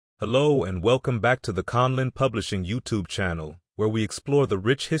Hello and welcome back to the Conlon Publishing YouTube channel, where we explore the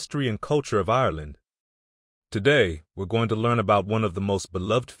rich history and culture of Ireland. Today, we're going to learn about one of the most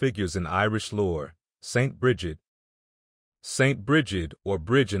beloved figures in Irish lore, St Brigid. St Brigid, or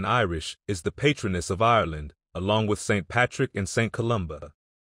Bridge in Irish, is the patroness of Ireland, along with St Patrick and St Columba.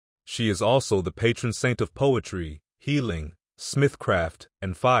 She is also the patron saint of poetry, healing, smithcraft,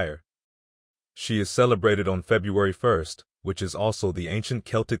 and fire. She is celebrated on February 1st, which is also the ancient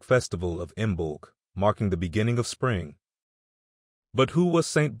Celtic festival of Imbolc, marking the beginning of spring. But who was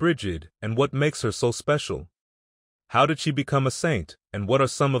St Brigid, and what makes her so special? How did she become a saint, and what are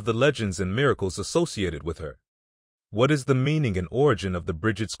some of the legends and miracles associated with her? What is the meaning and origin of the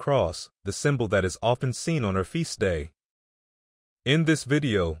Brigid's cross, the symbol that is often seen on her feast day? In this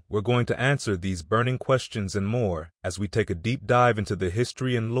video, we're going to answer these burning questions and more as we take a deep dive into the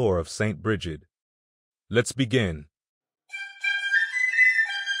history and lore of St Brigid. Let's begin.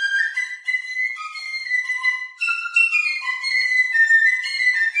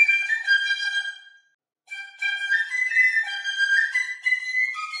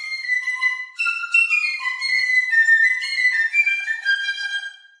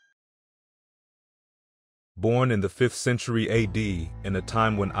 Born in the 5th century AD, in a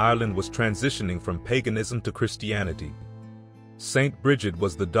time when Ireland was transitioning from paganism to Christianity, St Brigid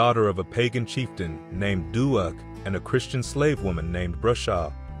was the daughter of a pagan chieftain named Duach and a Christian slave woman named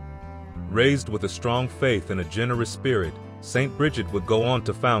Brusha. Raised with a strong faith and a generous spirit, St Brigid would go on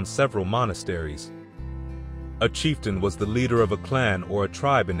to found several monasteries. A chieftain was the leader of a clan or a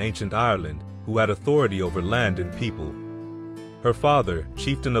tribe in ancient Ireland who had authority over land and people. Her father,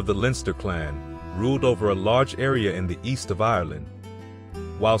 chieftain of the Leinster clan, ruled over a large area in the east of Ireland,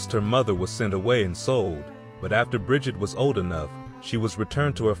 whilst her mother was sent away and sold, but after Brigid was old enough, she was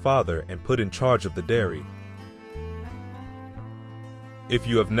returned to her father and put in charge of the dairy. If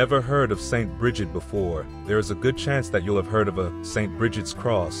you have never heard of St Brigid before, there is a good chance that you'll have heard of a St Brigid's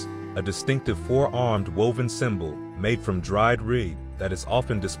cross, a distinctive four-armed woven symbol made from dried reed that is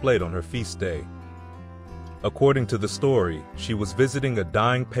often displayed on her feast day. According to the story, she was visiting a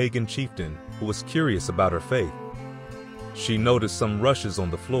dying pagan chieftain who was curious about her faith. She noticed some rushes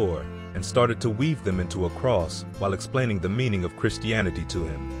on the floor and started to weave them into a cross while explaining the meaning of Christianity to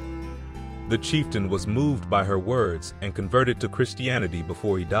him. The chieftain was moved by her words and converted to Christianity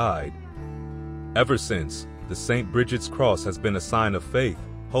before he died. Ever since, the St. Brigid's cross has been a sign of faith,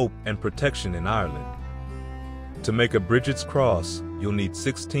 hope, and protection in Ireland. To make a Brigid's cross, you'll need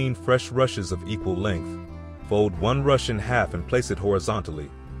 16 fresh rushes of equal length. Fold one rush in half and place it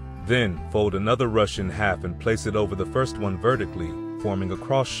horizontally. Then, fold another rush in half and place it over the first one vertically, forming a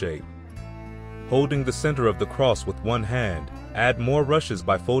cross shape. Holding the center of the cross with one hand, add more rushes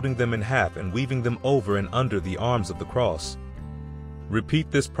by folding them in half and weaving them over and under the arms of the cross. Repeat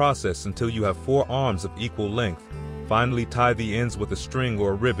this process until you have 4 arms of equal length. Finally, tie the ends with a string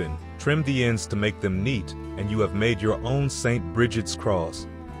or a ribbon, trim the ends to make them neat, and you have made your own St. Brigid's cross.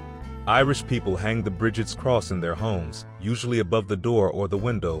 Irish people hang the Brigid's cross in their homes, usually above the door or the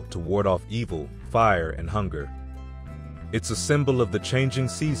window, to ward off evil, fire, and hunger. It's a symbol of the changing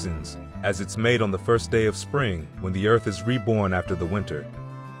seasons, as it's made on the first day of spring, when the earth is reborn after the winter.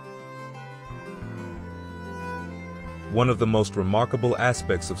 One of the most remarkable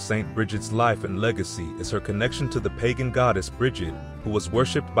aspects of St. Brigid's life and legacy is her connection to the pagan goddess Brigid, who was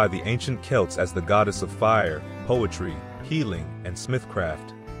worshipped by the ancient Celts as the goddess of fire, poetry, healing, and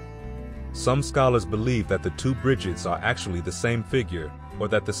smithcraft. Some scholars believe that the two Brigids are actually the same figure, or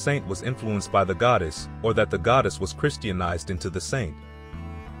that the saint was influenced by the goddess, or that the goddess was Christianized into the saint.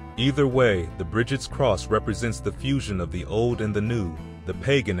 Either way, the Brigid's cross represents the fusion of the old and the new, the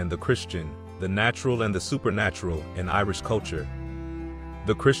pagan and the Christian, the natural and the supernatural in Irish culture.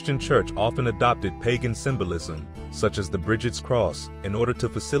 The Christian Church often adopted pagan symbolism, such as the Brigid's cross, in order to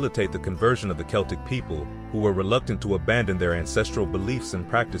facilitate the conversion of the Celtic people, who were reluctant to abandon their ancestral beliefs and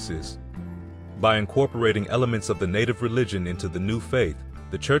practices. By incorporating elements of the native religion into the new faith,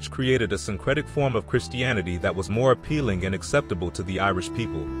 the Church created a syncretic form of Christianity that was more appealing and acceptable to the Irish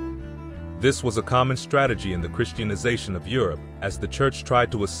people. This was a common strategy in the Christianization of Europe, as the Church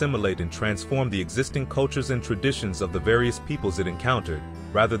tried to assimilate and transform the existing cultures and traditions of the various peoples it encountered,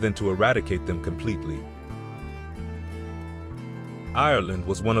 rather than to eradicate them completely. Ireland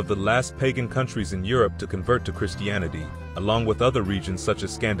was one of the last pagan countries in Europe to convert to Christianity, along with other regions such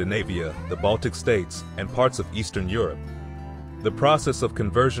as Scandinavia, the Baltic states, and parts of Eastern Europe. The process of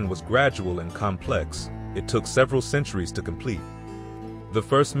conversion was gradual and complex. It took several centuries to complete. The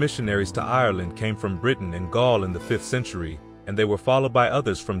first missionaries to Ireland came from Britain and Gaul in the 5th century, and they were followed by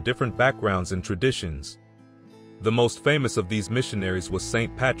others from different backgrounds and traditions. The most famous of these missionaries was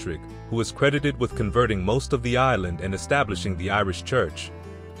St. Patrick, who is credited with converting most of the island and establishing the Irish Church.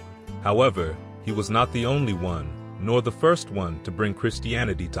 However, he was not the only one, nor the first one to bring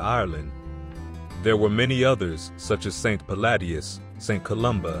Christianity to Ireland. There were many others, such as St. Palladius, St.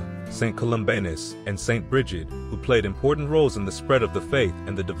 Columba, St. Columbanus, and St. Brigid, who played important roles in the spread of the faith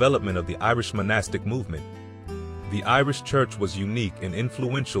and the development of the Irish monastic movement. The Irish Church was unique and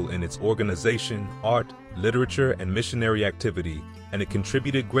influential in its organization, art, literature, and missionary activity, and it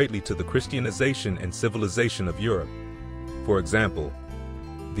contributed greatly to the Christianization and civilization of Europe. For example,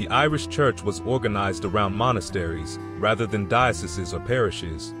 the Irish Church was organized around monasteries rather than dioceses or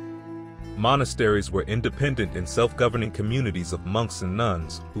parishes. Monasteries were independent and self-governing communities of monks and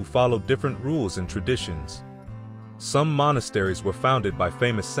nuns who followed different rules and traditions. Some monasteries were founded by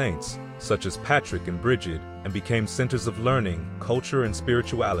famous saints, such as Patrick and Brigid, and became centers of learning, culture, and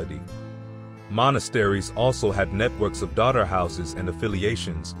spirituality. Monasteries also had networks of daughter houses and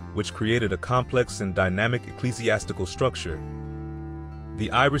affiliations, which created a complex and dynamic ecclesiastical structure. The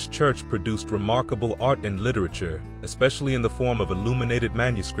Irish Church produced remarkable art and literature, especially in the form of illuminated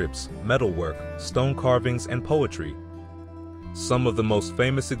manuscripts, metalwork, stone carvings, and poetry. Some of the most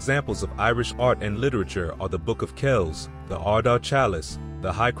famous examples of Irish art and literature are the Book of Kells, the Ardagh Chalice,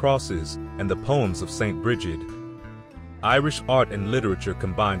 the High Crosses, and the poems of St. Brigid. Irish art and literature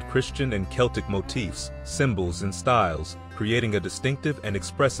combined Christian and Celtic motifs, symbols, and styles, creating a distinctive and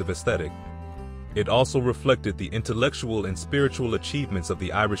expressive aesthetic. It also reflected the intellectual and spiritual achievements of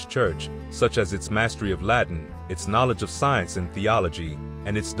the Irish Church, such as its mastery of Latin, its knowledge of science and theology,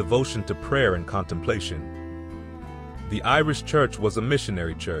 and its devotion to prayer and contemplation. The Irish Church was a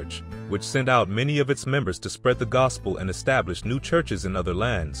missionary church, which sent out many of its members to spread the gospel and establish new churches in other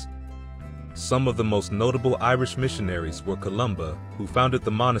lands. Some of the most notable Irish missionaries were Columba, who founded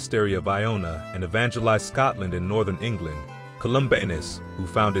the monastery of Iona and evangelized Scotland and northern England, Columbanus, who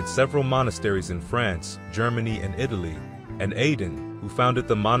founded several monasteries in France, Germany, and Italy, and Aidan, who founded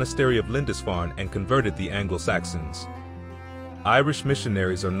the monastery of Lindisfarne and converted the Anglo-Saxons. Irish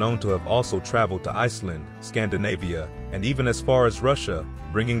missionaries are known to have also traveled to Iceland, Scandinavia, and even as far as Russia,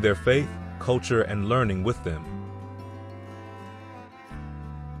 bringing their faith, culture, and learning with them.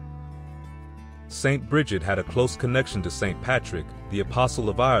 St. Brigid had a close connection to St. Patrick, the Apostle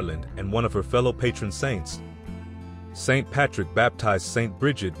of Ireland, and one of her fellow patron saints. St. Patrick baptized St.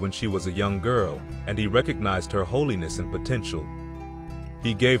 Brigid when she was a young girl, and he recognized her holiness and potential.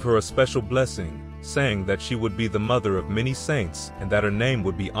 He gave her a special blessing, saying that she would be the mother of many saints and that her name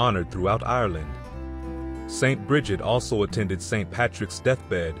would be honored throughout Ireland. St. Brigid also attended St. Patrick's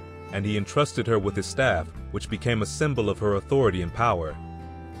deathbed, and he entrusted her with his staff, which became a symbol of her authority and power.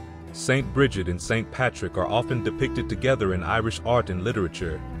 St. Brigid and St. Patrick are often depicted together in Irish art and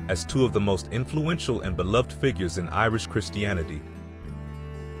literature as two of the most influential and beloved figures in Irish Christianity.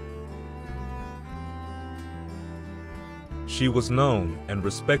 She was known and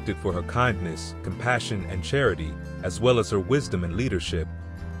respected for her kindness, compassion, and charity, as well as her wisdom and leadership.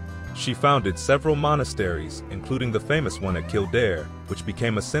 She founded several monasteries, including the famous one at Kildare, which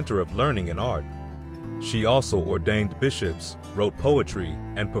became a center of learning and art. She also ordained bishops, wrote poetry,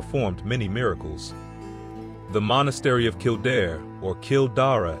 and performed many miracles. The monastery of Kildare, or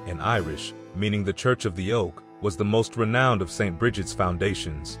Kildara in Irish, meaning the Church of the Oak, was the most renowned of St. Brigid's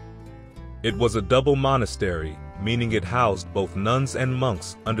foundations. It was a double monastery, meaning it housed both nuns and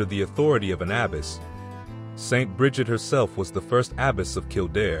monks under the authority of an abbess. St. Brigid herself was the first abbess of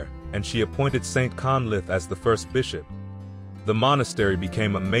Kildare, and she appointed St. Conlon as the first bishop. The monastery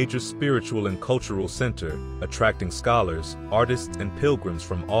became a major spiritual and cultural center, attracting scholars, artists, and pilgrims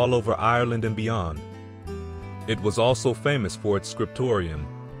from all over Ireland and beyond. It was also famous for its scriptorium,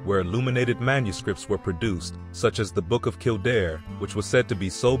 where illuminated manuscripts were produced, such as the Book of Kildare, which was said to be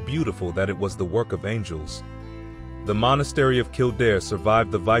so beautiful that it was the work of angels. The monastery of Kildare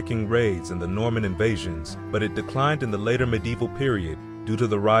survived the Viking raids and the Norman invasions, but it declined in the later medieval period due to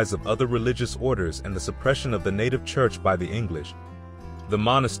the rise of other religious orders and the suppression of the native church by the English. The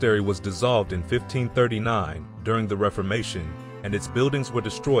monastery was dissolved in 1539 during the Reformation, and its buildings were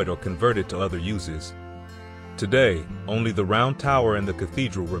destroyed or converted to other uses. Today, only the round tower and the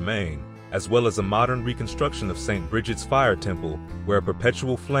cathedral remain, as well as a modern reconstruction of St. Brigid's fire temple, where a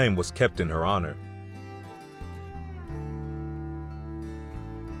perpetual flame was kept in her honor.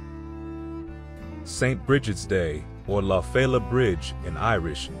 St. Brigid's Day, or La Fela Bridge in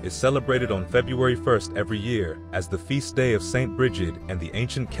Irish, is celebrated on February 1st every year as the feast day of St. Brigid and the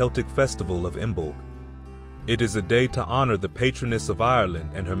ancient Celtic festival of Imbolc. It is a day to honor the patroness of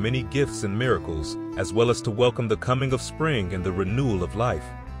Ireland and her many gifts and miracles, as well as to welcome the coming of spring and the renewal of life.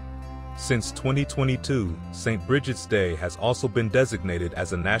 Since 2022, St Brigid's Day has also been designated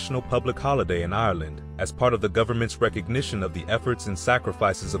as a national public holiday in Ireland, as part of the government's recognition of the efforts and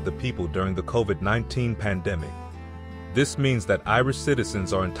sacrifices of the people during the COVID-19 pandemic. This means that Irish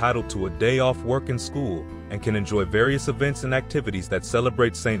citizens are entitled to a day off work and school and can enjoy various events and activities that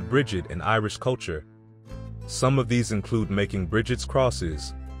celebrate St Brigid and Irish culture. Some of these include making Brigid's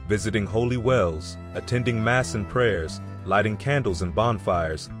crosses, visiting holy wells, attending mass and prayers, lighting candles and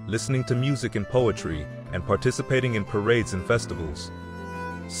bonfires, listening to music and poetry, and participating in parades and festivals.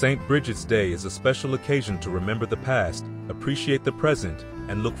 St. Brigid's Day is a special occasion to remember the past, appreciate the present,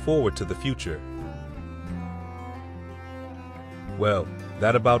 and look forward to the future. Well,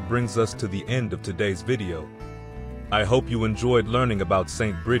 that about brings us to the end of today's video. I hope you enjoyed learning about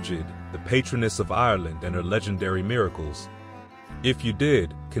St. Brigid, the patroness of Ireland and her legendary miracles. If you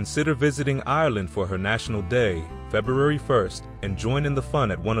did, consider visiting Ireland for her National Day, February 1st, and join in the fun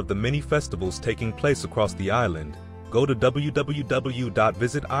at one of the many festivals taking place across the island. Go to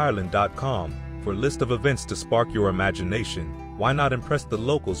www.visitireland.com for a list of events to spark your imagination. Why not impress the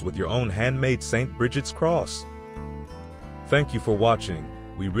locals with your own handmade St. Brigid's cross? Thank you for watching.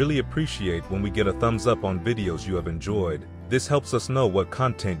 We really appreciate when we get a thumbs up on videos you have enjoyed. This helps us know what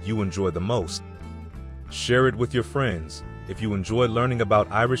content you enjoy the most. Share it with your friends. If you enjoy learning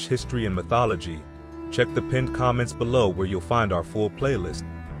about Irish history and mythology, check the pinned comments below where you'll find our full playlist.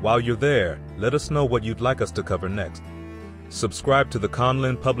 While you're there, let us know what you'd like us to cover next. Subscribe to the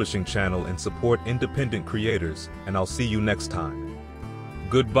Conlon Publishing channel and support independent creators, and I'll see you next time.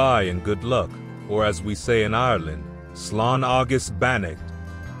 Goodbye and good luck, or as we say in Ireland, Slán agus Bannacht.